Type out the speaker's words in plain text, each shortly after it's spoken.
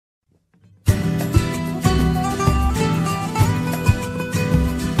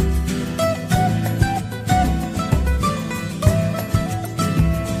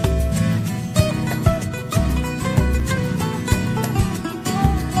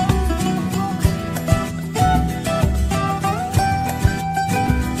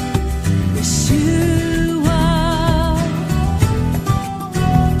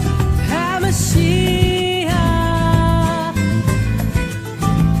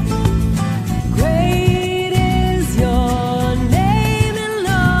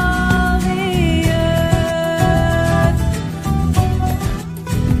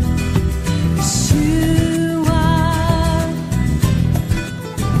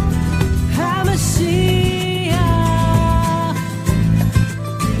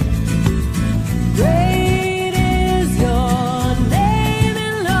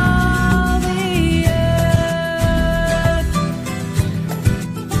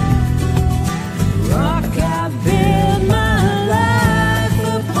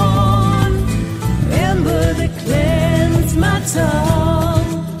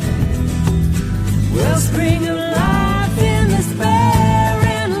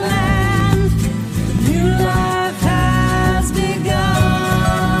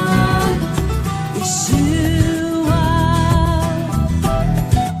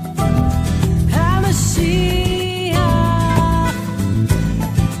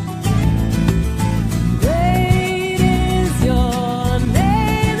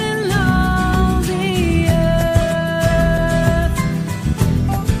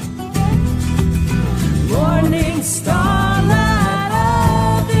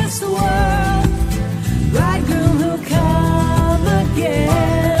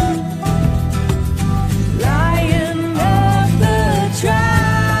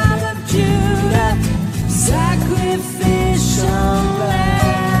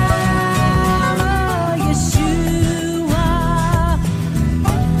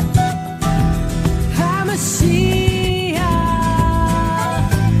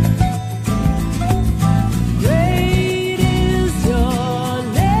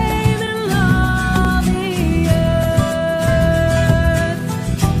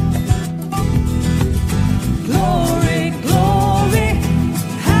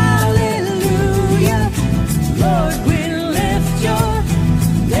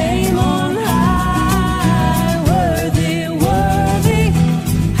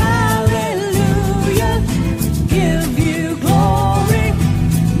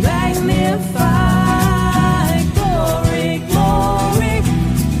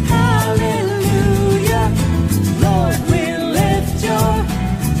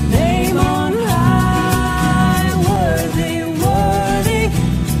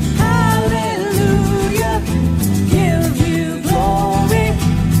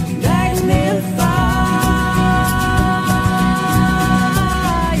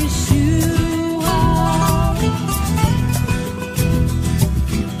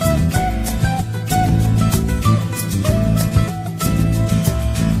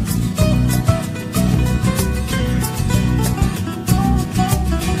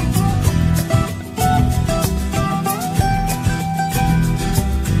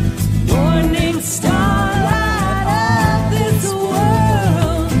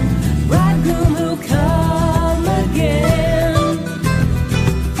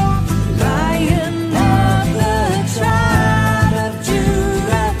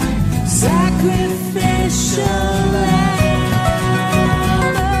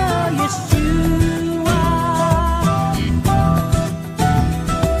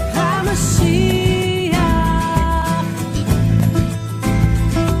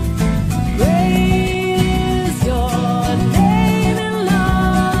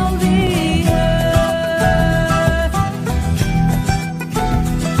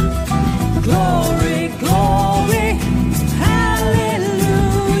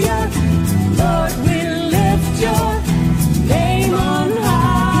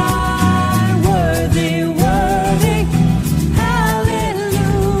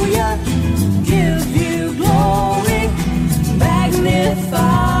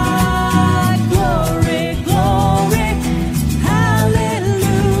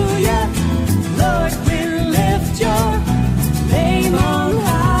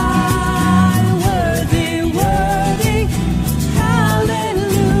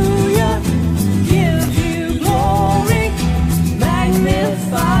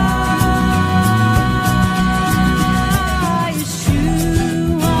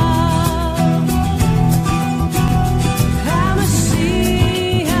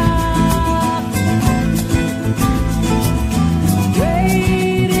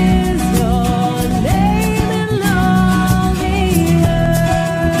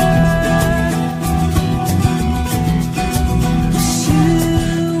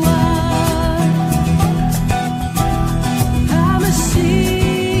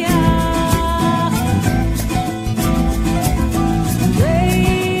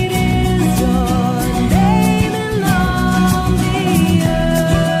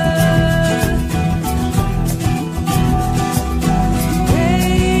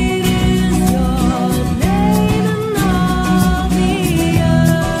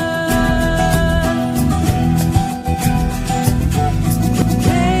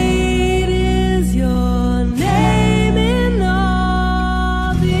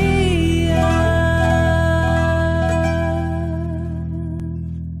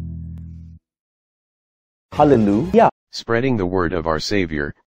Hallelujah. Spreading the word of our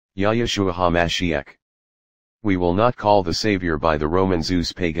Savior, Yahshua HaMashiach. We will not call the Savior by the Roman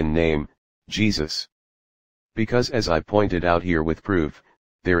Zeus pagan name, Jesus. Because as I pointed out here with proof,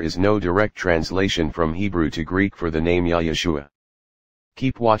 there is no direct translation from Hebrew to Greek for the name Yahshua.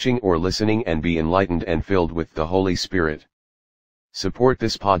 Keep watching or listening and be enlightened and filled with the Holy Spirit. Support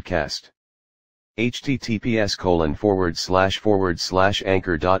this podcast.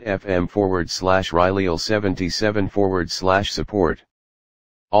 https://anchor.fm/Rileyl77/support.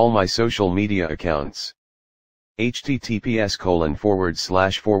 All my social media accounts.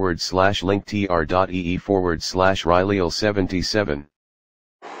 https://linktr.ee/Rileyl77.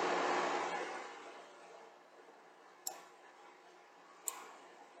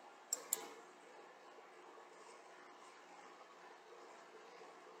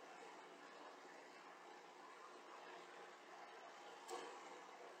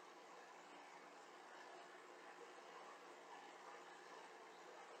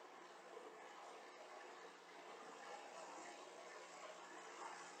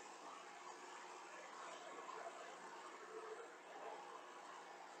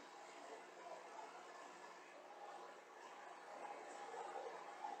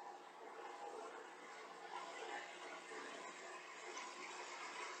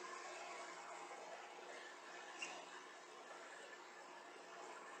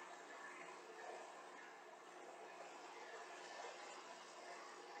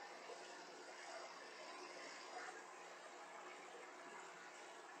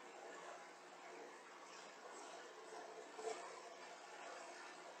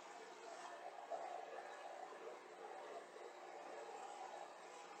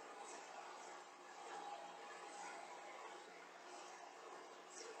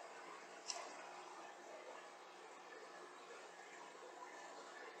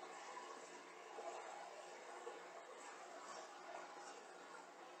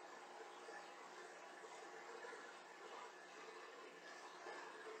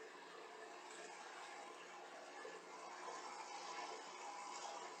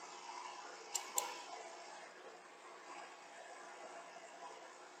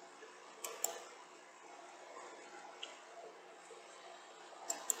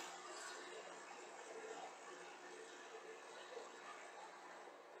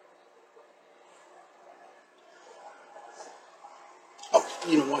 Oh,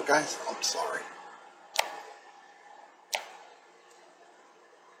 you know what, guys? I'm sorry.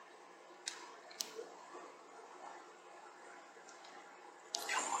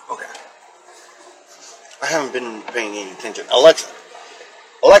 Okay. I haven't been paying any attention.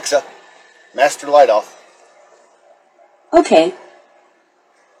 Alexa, master light off. Okay.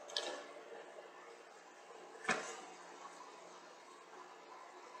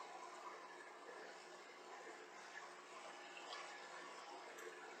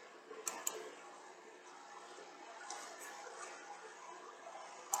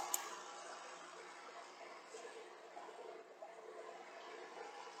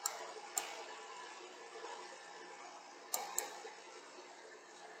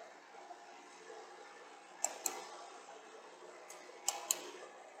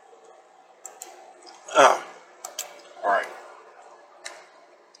 All right.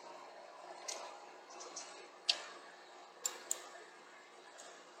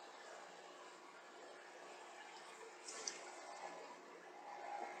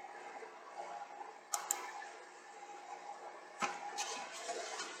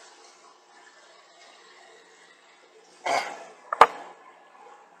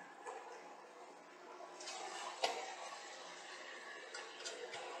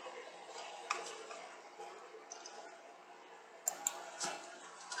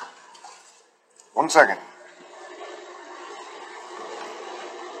 One second.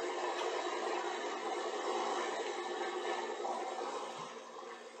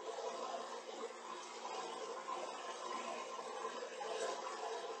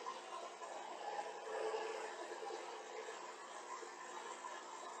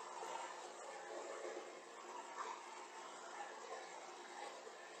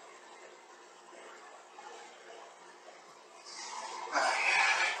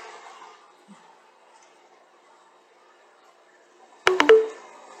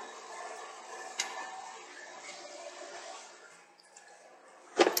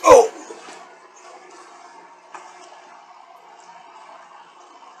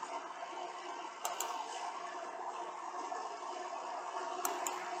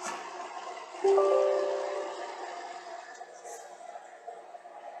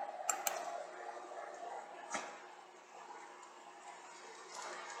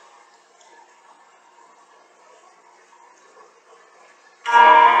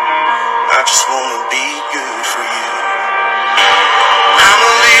 be good for you. I'm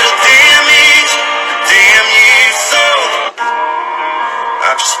a little damaged, but damn you so.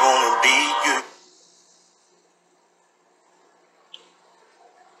 I just wanna be good.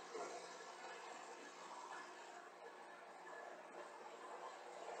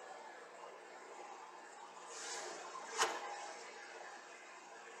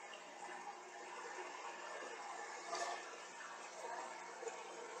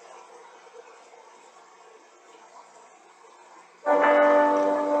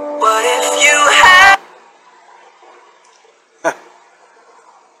 What if you had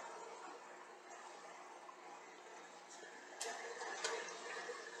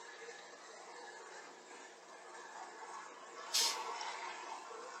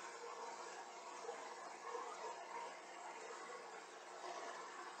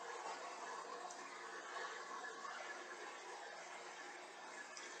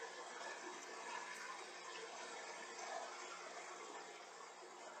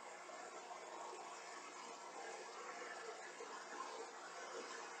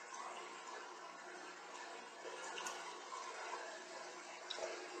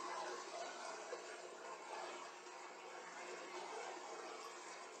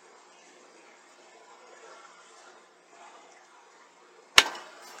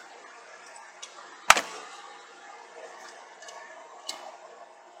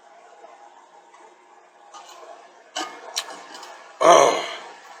Oh.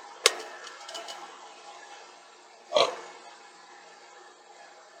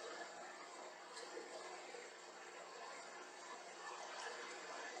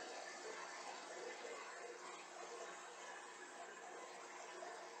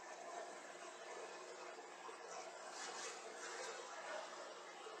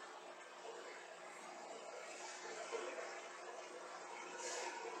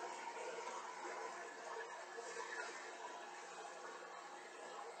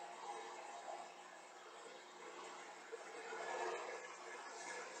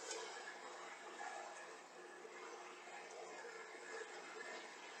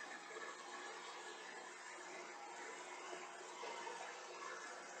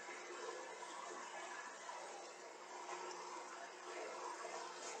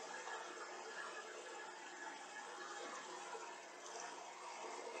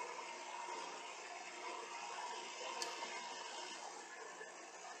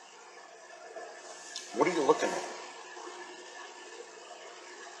 What are you looking at?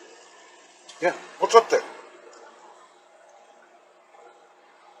 Yeah, what's up there?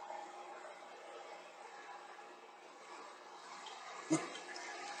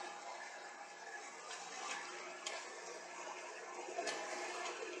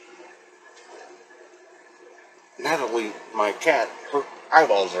 Natalie, my cat, her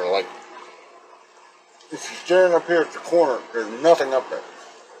eyeballs are like, if she's staring up here at the corner, there's nothing up there.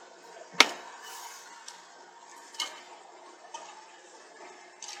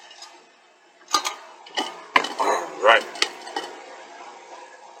 Right.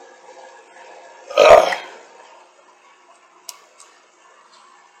 Ugh.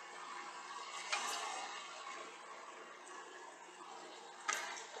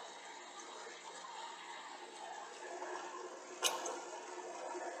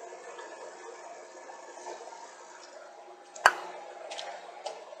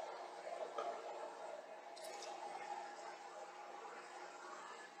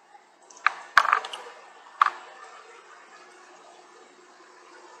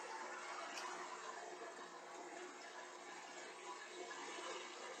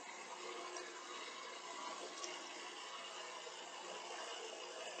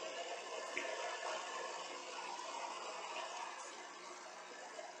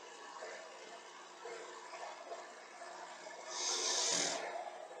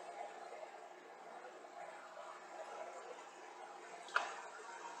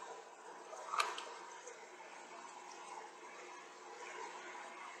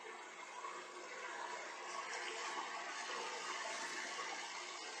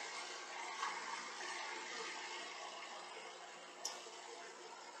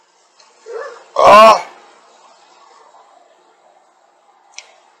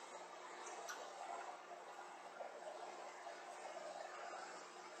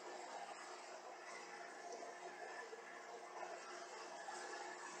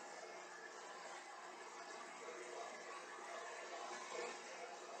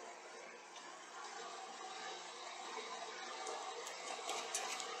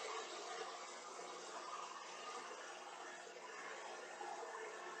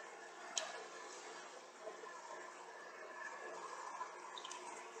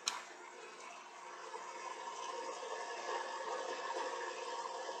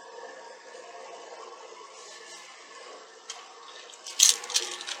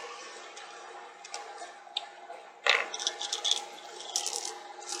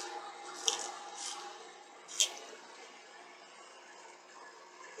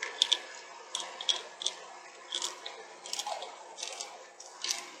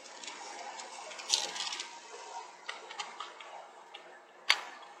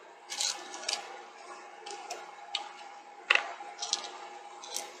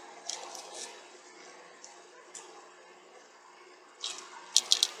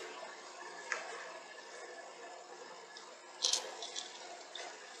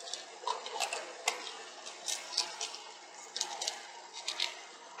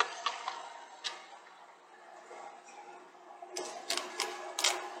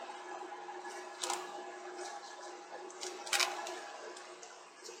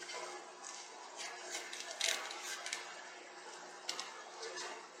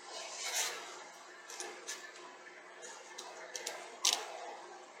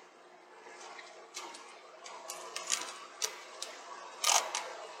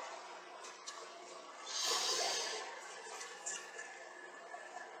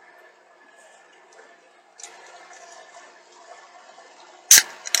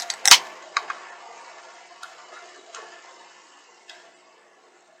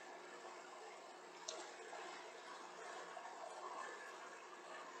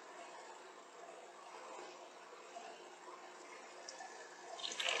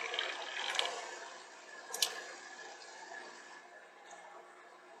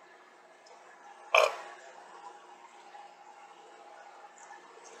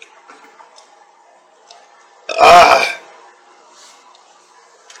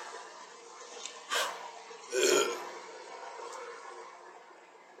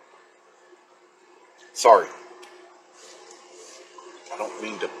 Sorry. I don't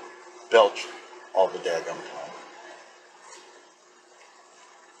mean to belch all the daggum time.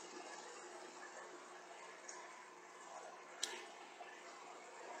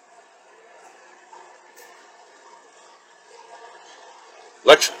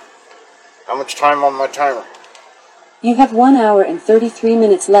 Lexa, how much time on my timer? You have 1 hour and 33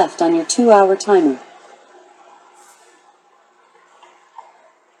 minutes left on your 2-hour timer.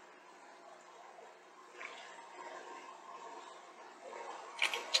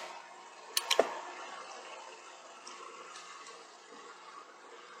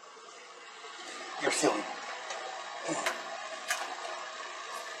 You're silly.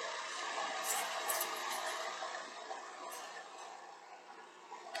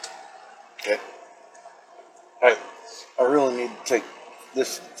 Okay. I really need to take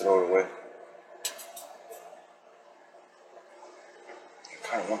this and throw it away. I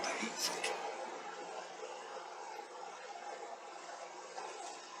kind of want to eat something.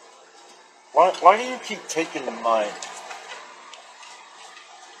 Why do you keep taking my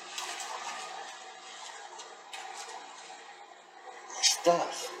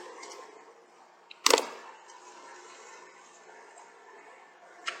stuff?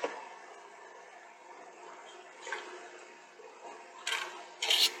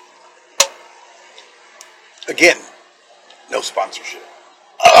 Again, no sponsorship.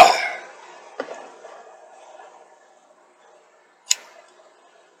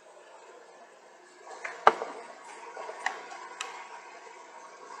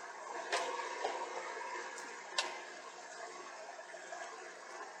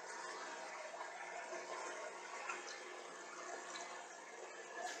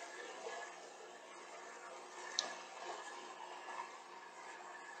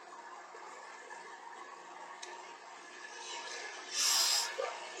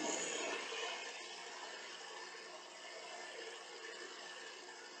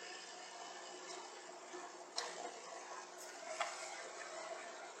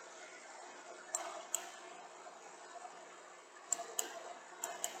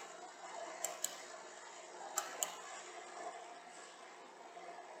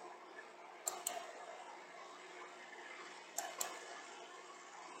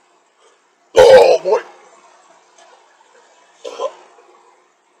 Oh boy.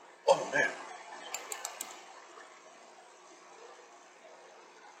 Oh man.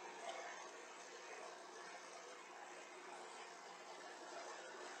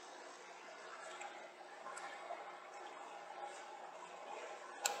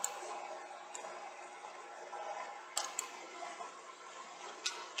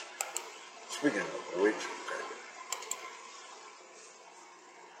 Speaking of which,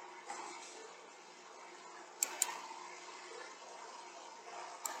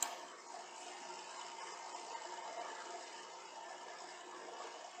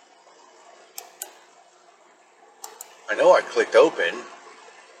 I know I clicked open.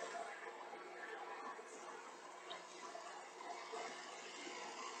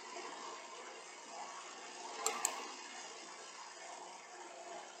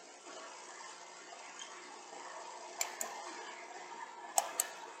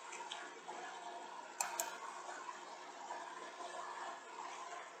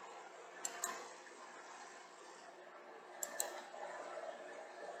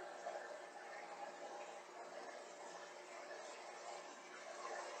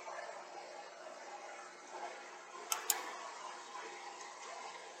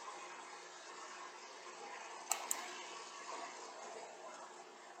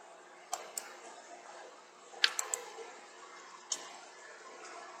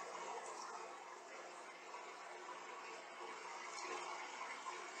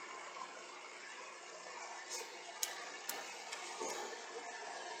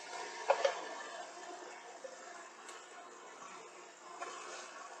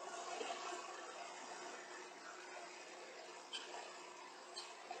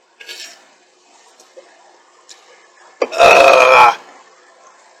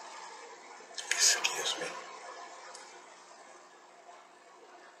 Excuse me.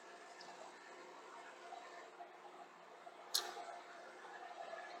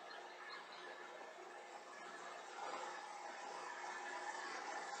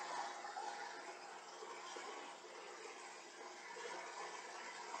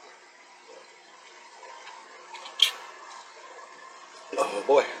 Oh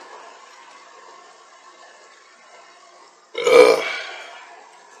boy. Ugh.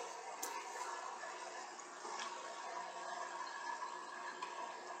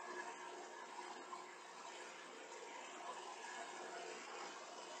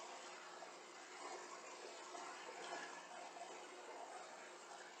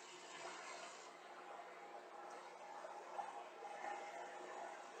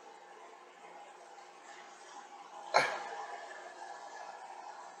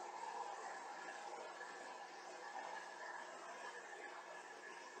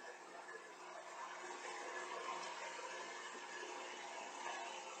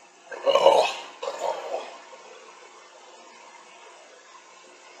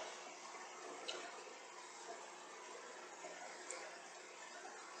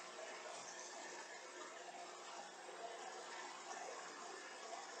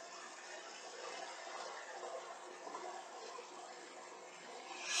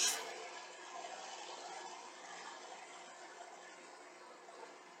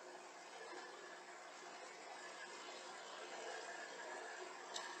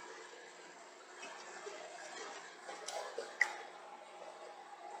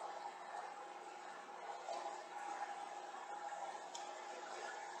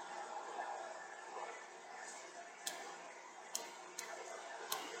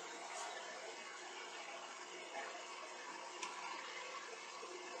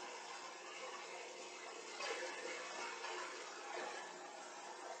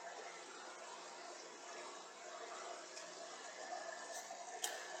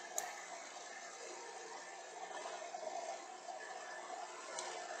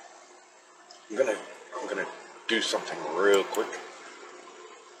 I'm gonna do something real quick.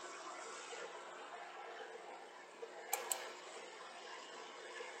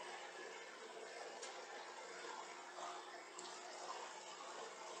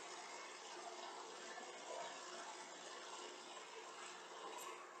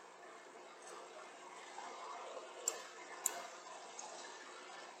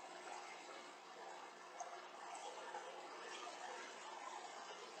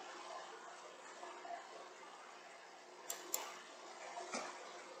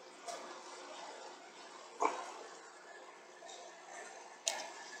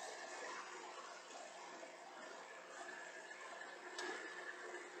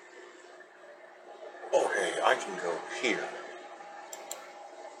 Okay, I can go here.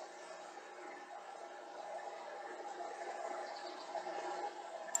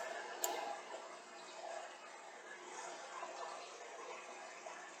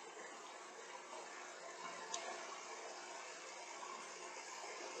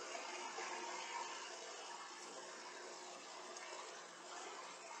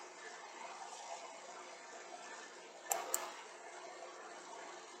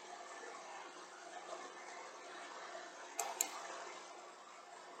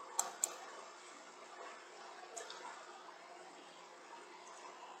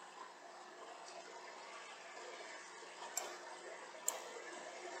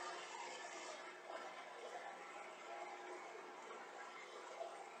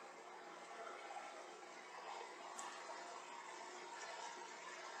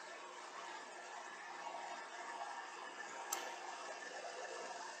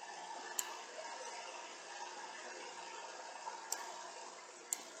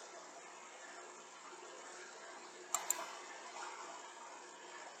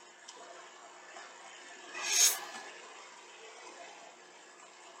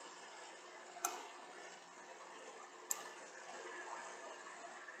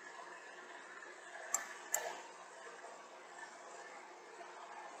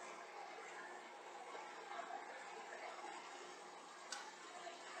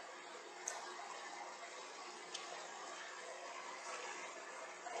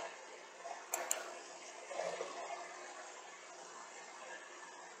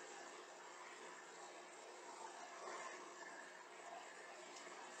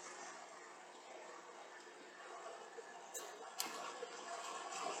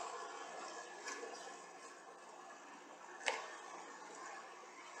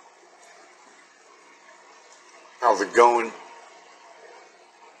 How's it going?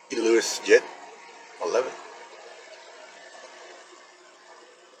 Lewis Jet 11.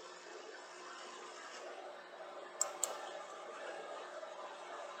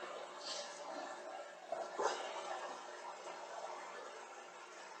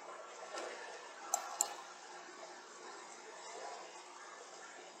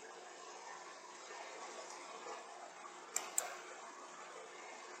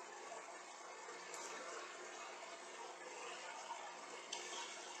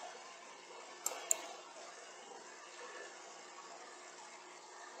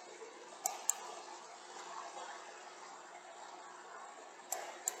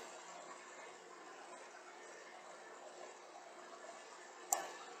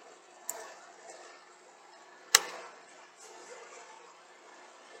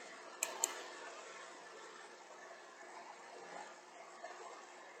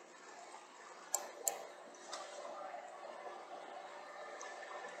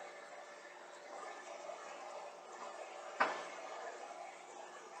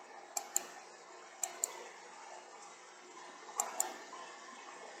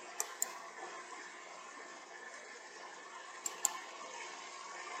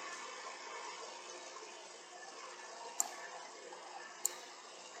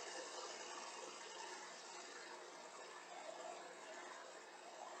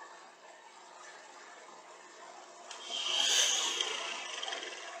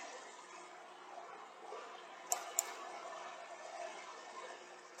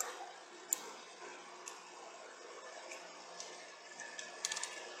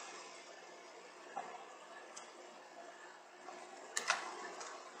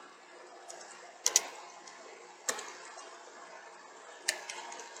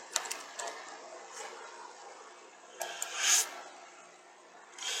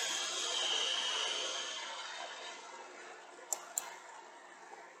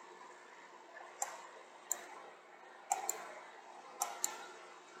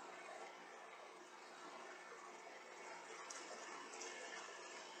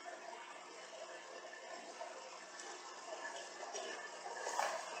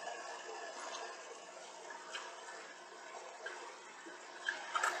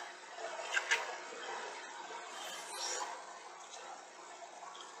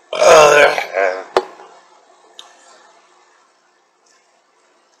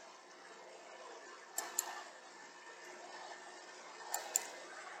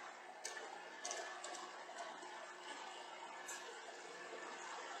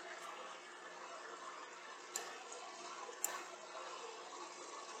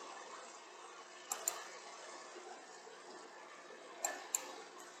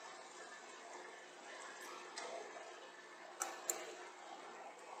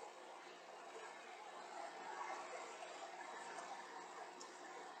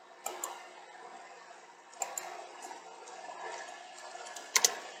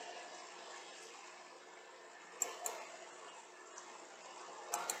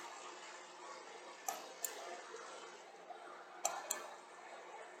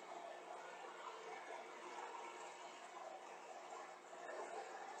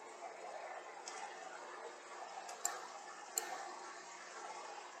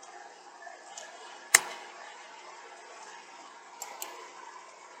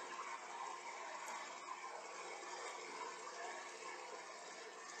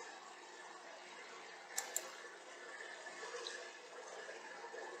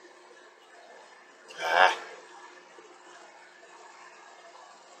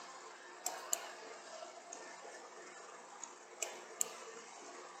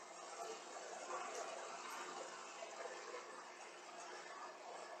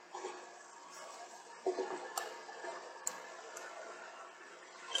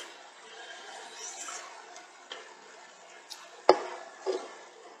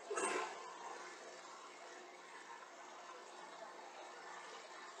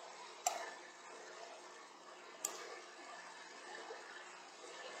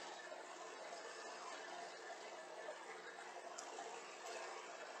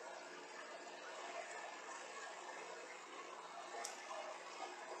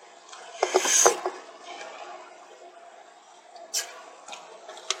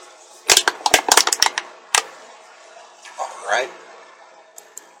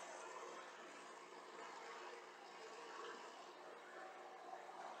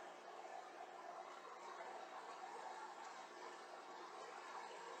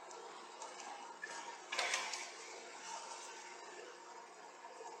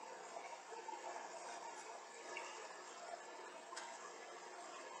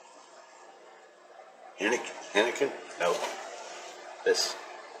 Anakin? No. This.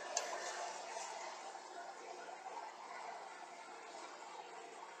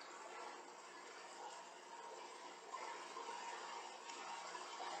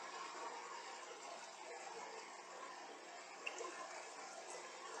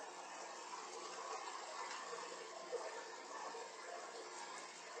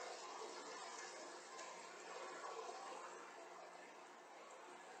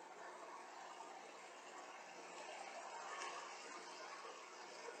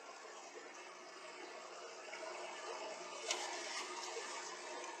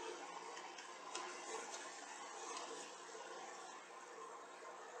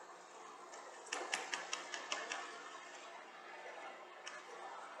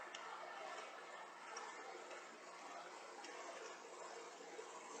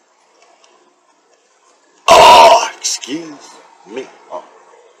 Oh, excuse me. Oh,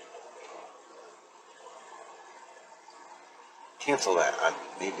 cancel that. I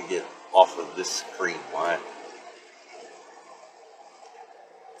need to get off of this screen. Why?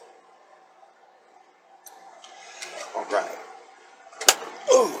 All right.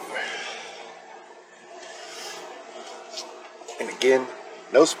 Oh. And again,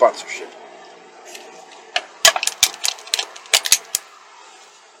 no sponsorship.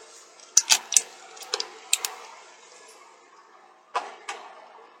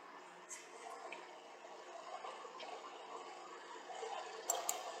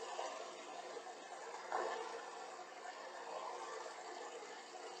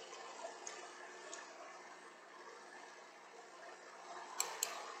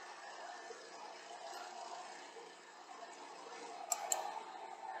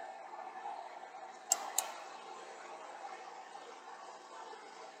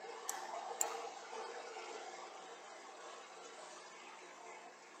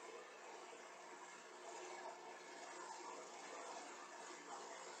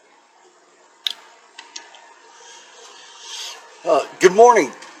 Good morning,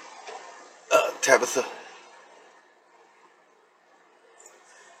 Tabitha.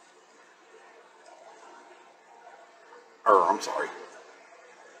 I'm sorry.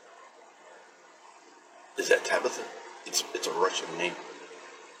 Is that Tabitha? It's a Russian name.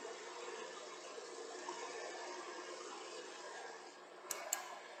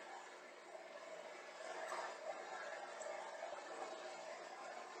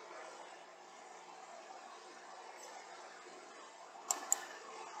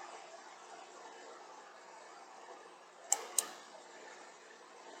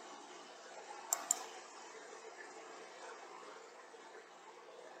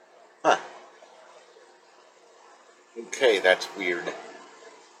 Huh. Okay, that's weird.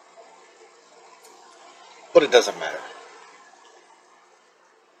 But it doesn't matter.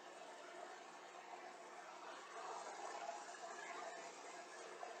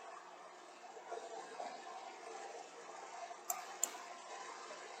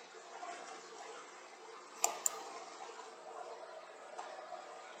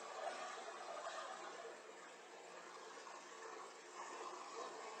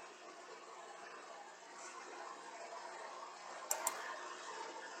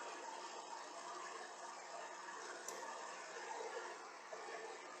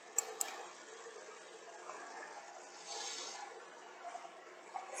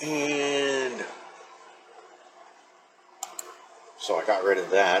 And so I got rid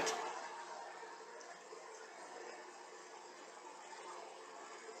of that.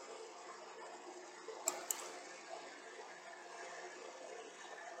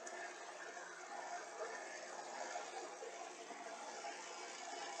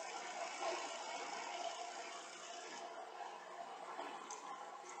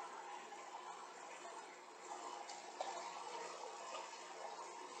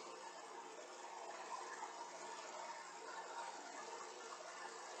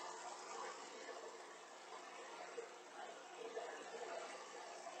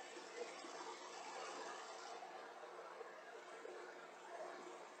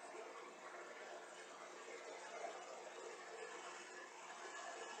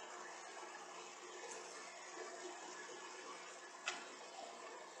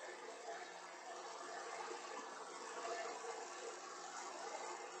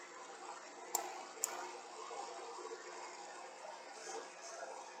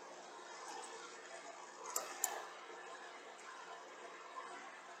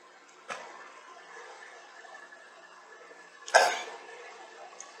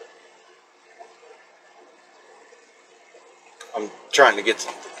 I'm trying to get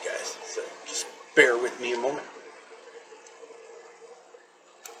something, guys. So just bear with me a moment.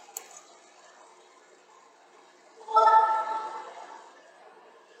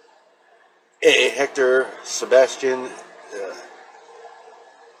 Hey, Hector, Sebastian,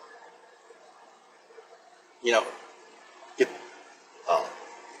 you know, get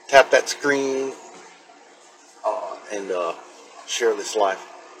tap that screen and share this live.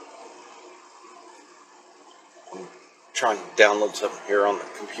 I'm trying to download something here on the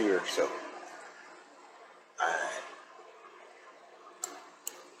computer, so I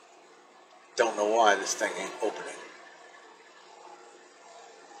don't know why this thing ain't opening.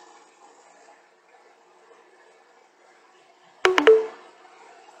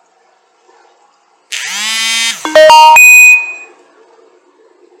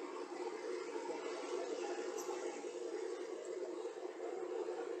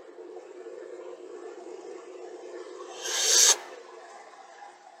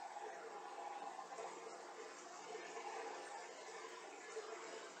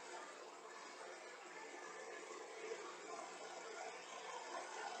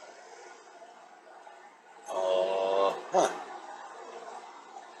 Huh.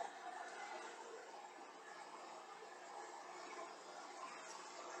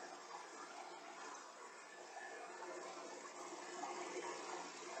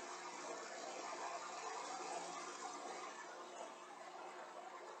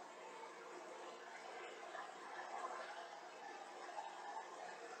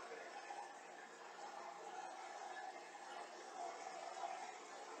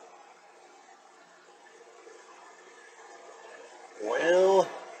 Well,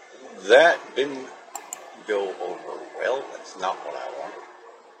 that didn't go over well. That's not what I want.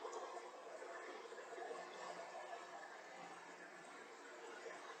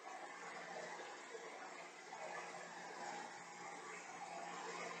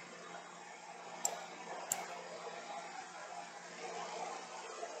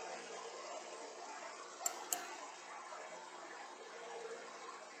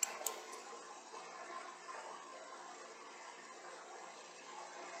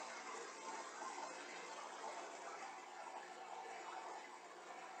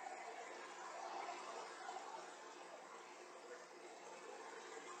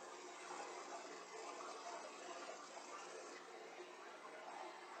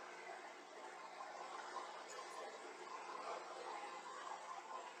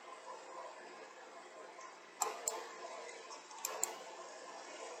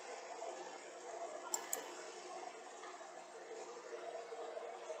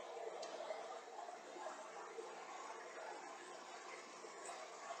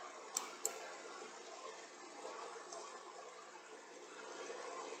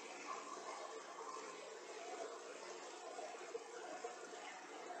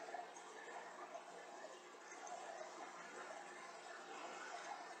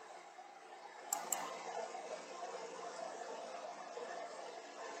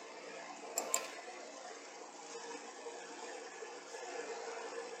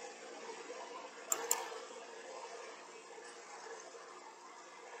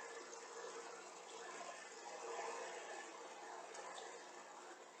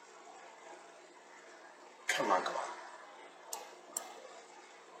 Come on, come on.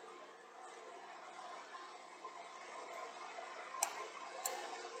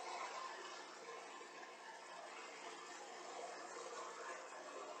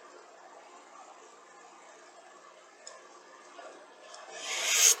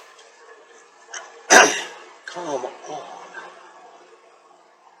 Come on.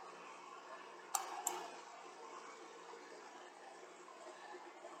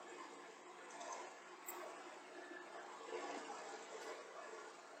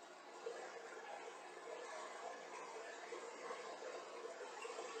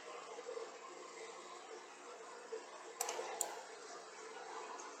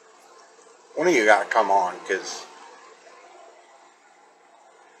 One of you got to come on, because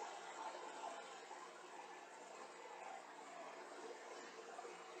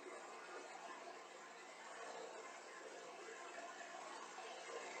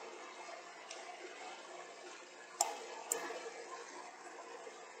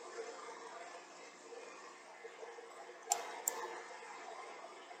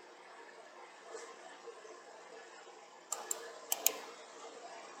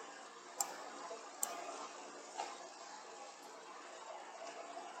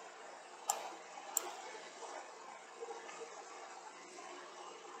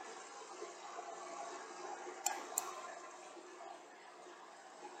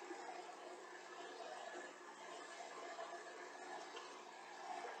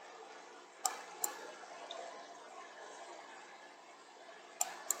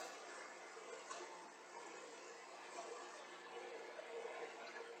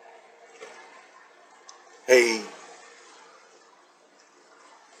Hey,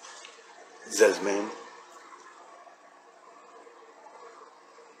 Zesman.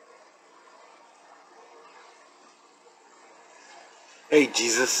 Hey,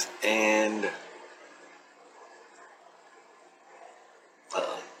 Jesus and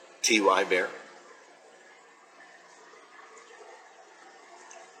T.Y. Bear.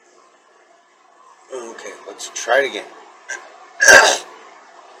 Okay, let's try it again.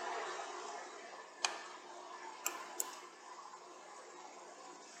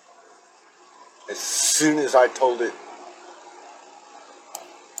 As soon as I told it,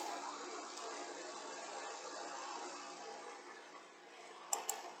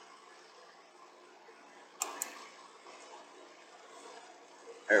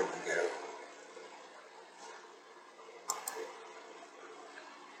 there we go.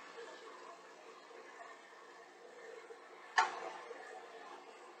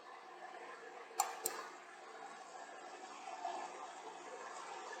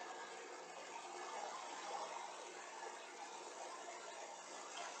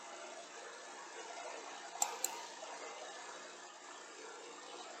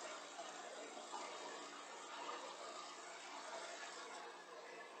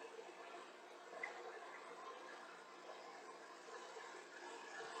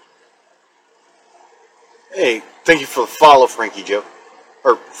 Hey, thank you for the follow, Frankie Joe.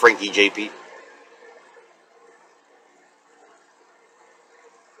 Or Frankie JP.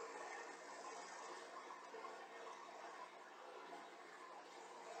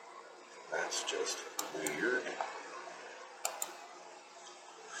 That's just weird.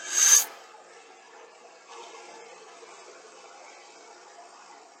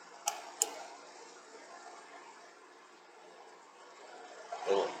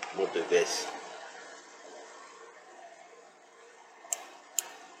 We'll do this.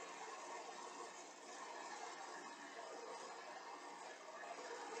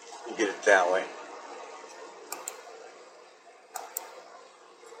 We'll get it that way.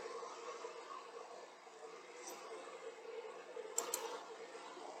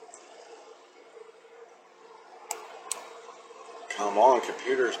 Come on,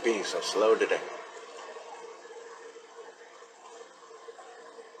 computer's being so slow today.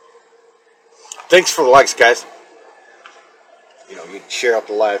 Thanks for the likes, guys. You know, you can share out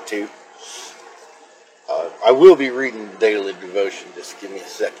the live too. I will be reading the daily devotion. Just give me a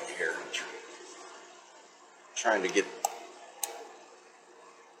second here. I'm trying to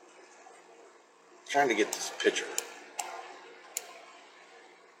get this picture.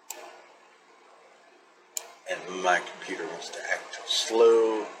 And my computer wants to act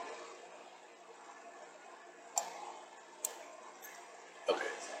slow.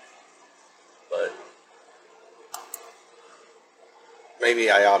 Okay. But maybe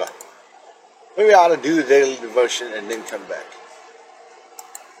I ought to do the daily devotion and then come back.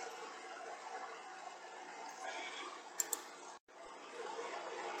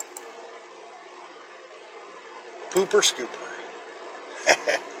 Pooper scooper.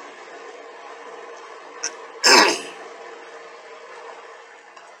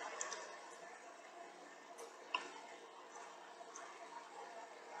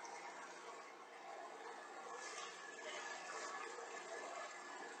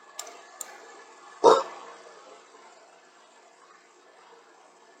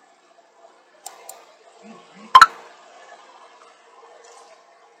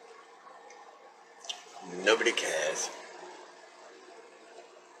 Nobody cares.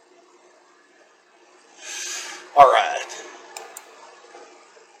 All right.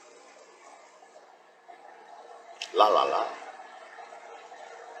 La la la.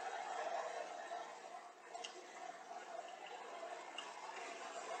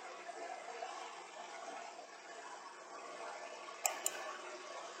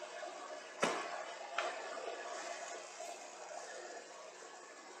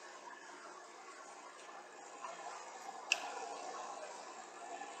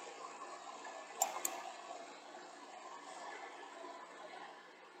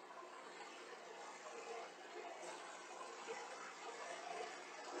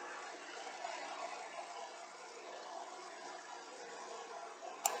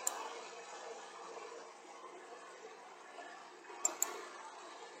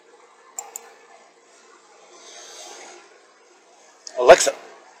 Alexa,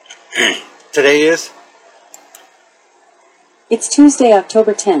 today is? It's Tuesday,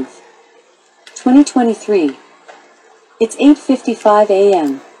 October 10th, 2023. It's 8:55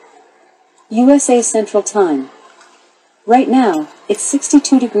 a.m. USA Central Time. Right now, it's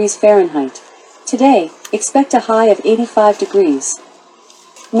 62 degrees Fahrenheit. Today, expect a high of 85 degrees.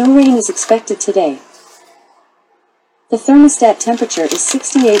 No rain is expected today. The thermostat temperature is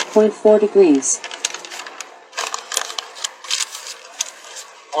 68.4 degrees.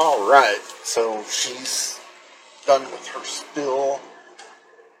 Alright, so she's done with her spill.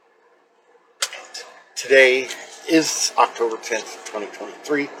 Today is October 10th,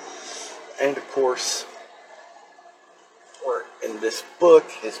 2023. And of course, we're in this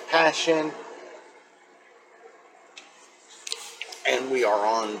book, His Passion. And we are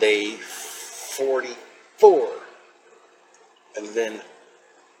on day 44. And then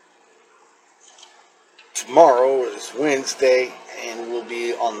tomorrow is Wednesday, and we'll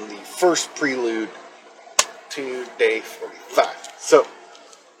be on the first prelude to day 45. So,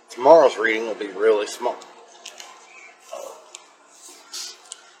 tomorrow's reading will be really small.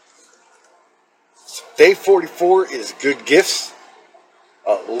 Day 44 is Good Gifts.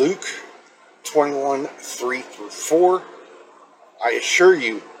 Luke 21, 3-4. I assure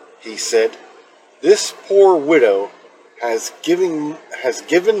you, he said, this poor widow has given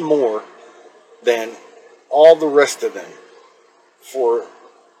more than all the rest of them, for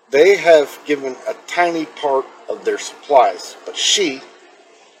they have given a tiny part of their supplies, but she,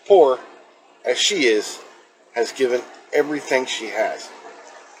 poor as she is, has given everything she has.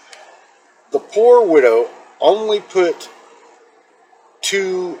 The poor widow only put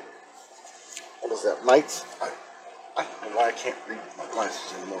 2 mites? I don't know why I can't read my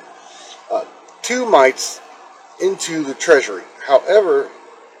glasses anymore. 2 mites into the treasury. However,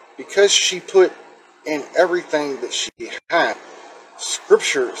 because she put in everything that she had,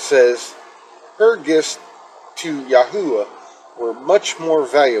 Scripture says her gifts to Yahuwah were much more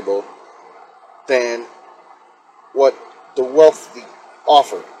valuable than what the wealthy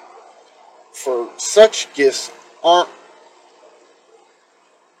offered. For such gifts aren't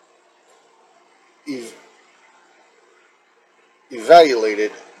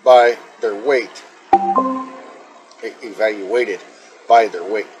evaluated by their weight,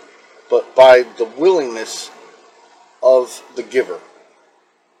 but by the willingness of the giver.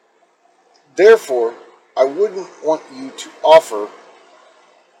 Therefore, I wouldn't want you to offer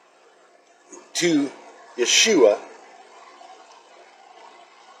to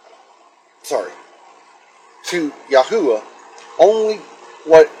Yahuwah only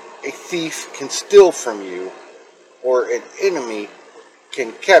what a thief can steal from you or an enemy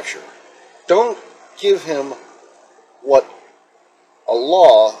can capture. Don't give him what a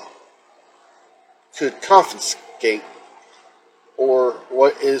law could confiscate or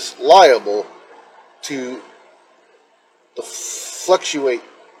what is liable to fluctuate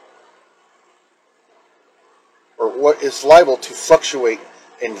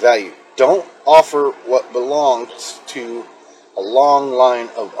in value. Don't offer what belongs to a long line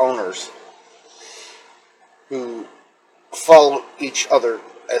of owners who follow each other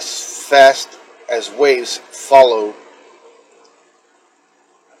as fast as waves follow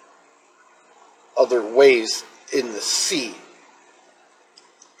other waves in the sea.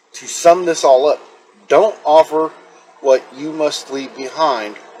 To sum this all up, don't offer what you must leave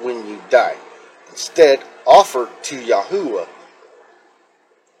behind when you die. Instead, offer to Yahuwah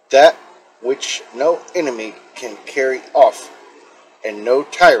that which no enemy can carry off and no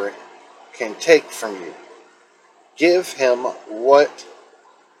tyrant can take from you. Give him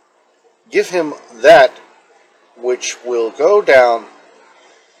that which will go down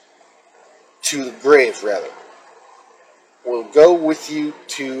to the grave, will go with you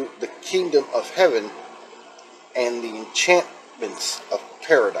to the kingdom of heaven and the enchantments of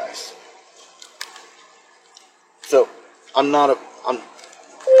paradise. So,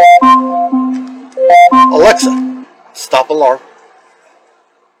 Alexa, stop alarm.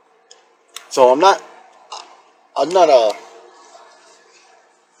 So I'm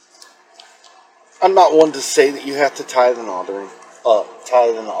not one to say that you have to tithe and offering.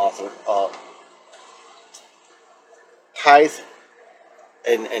 Tithe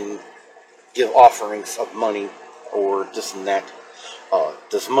and give offerings of money or this and that.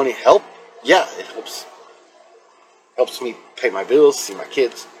 Does money help? Yeah, it helps. Helps me pay my bills, see my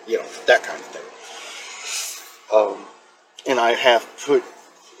kids, that kind of thing. And I have put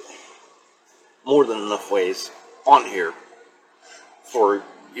more than enough ways on here for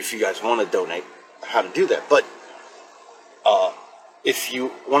if you guys want to donate, how to do that. But if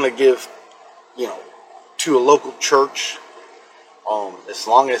you want to give, to a local church, as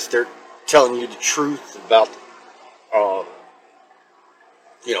long as they're telling you the truth about,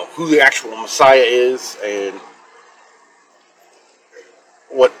 who the actual Messiah is and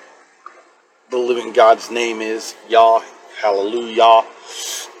what the living God's name is, Yah, Hallelujah,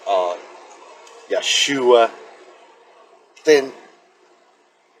 Yeshua, then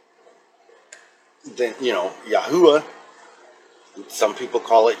Yahuwah, Some people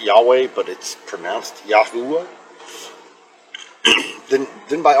call it Yahweh, but it's pronounced Yahuwah.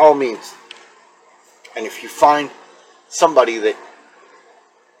 then by all means, and if you find somebody that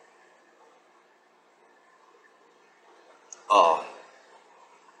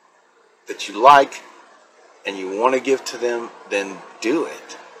you like and you want to give to them, then do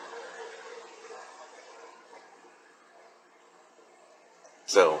it.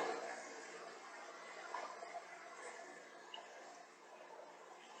 So,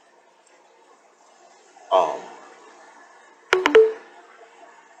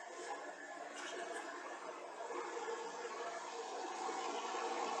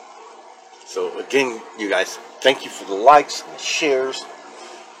 so again, you guys, thank you for the likes and the shares.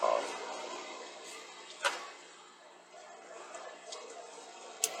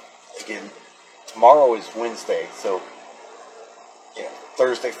 Again, tomorrow is Wednesday, so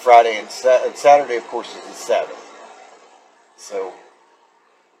Thursday, Friday, and Saturday, of course, is the Sabbath. So,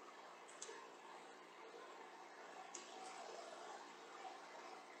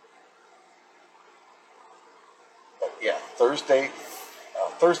 but yeah, Thursday,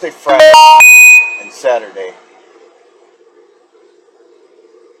 Friday, and Saturday.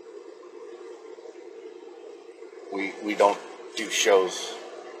 We don't do shows.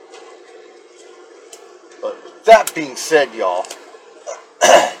 But with that being said, y'all,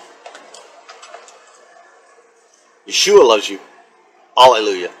 Yeshua loves you.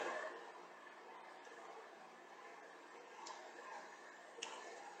 Hallelujah.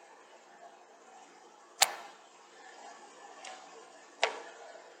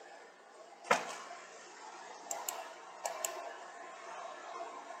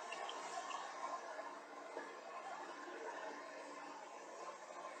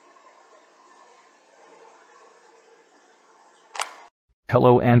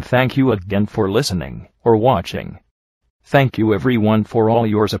 Hello and thank you again for listening or watching. Thank you everyone for all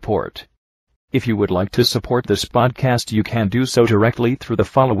your support. If you would like to support this podcast, you can do so directly through the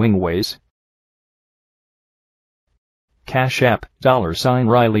following ways. Cash App,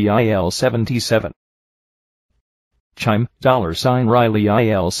 $RileyIL77. Chime,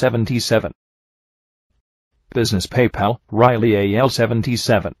 $RileyIL77. Business PayPal,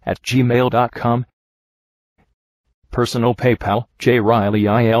 RileyIL77@gmail.com. Personal PayPal,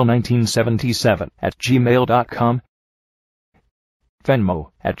 JRileyIL1977@gmail.com.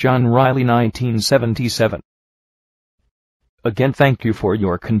 Venmo, @JohnRiley1977. Again, thank you for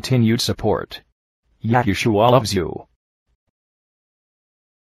your continued support. Yeshua loves you.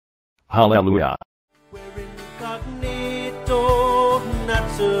 Hallelujah. We're incognito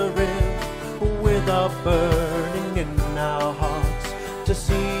Nazareth, with a burning in our hearts to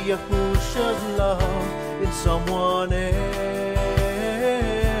see Yahushua's love in someone else,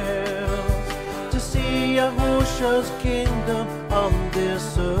 to see Yahushua's kingdom on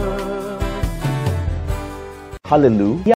this earth. Hallelujah.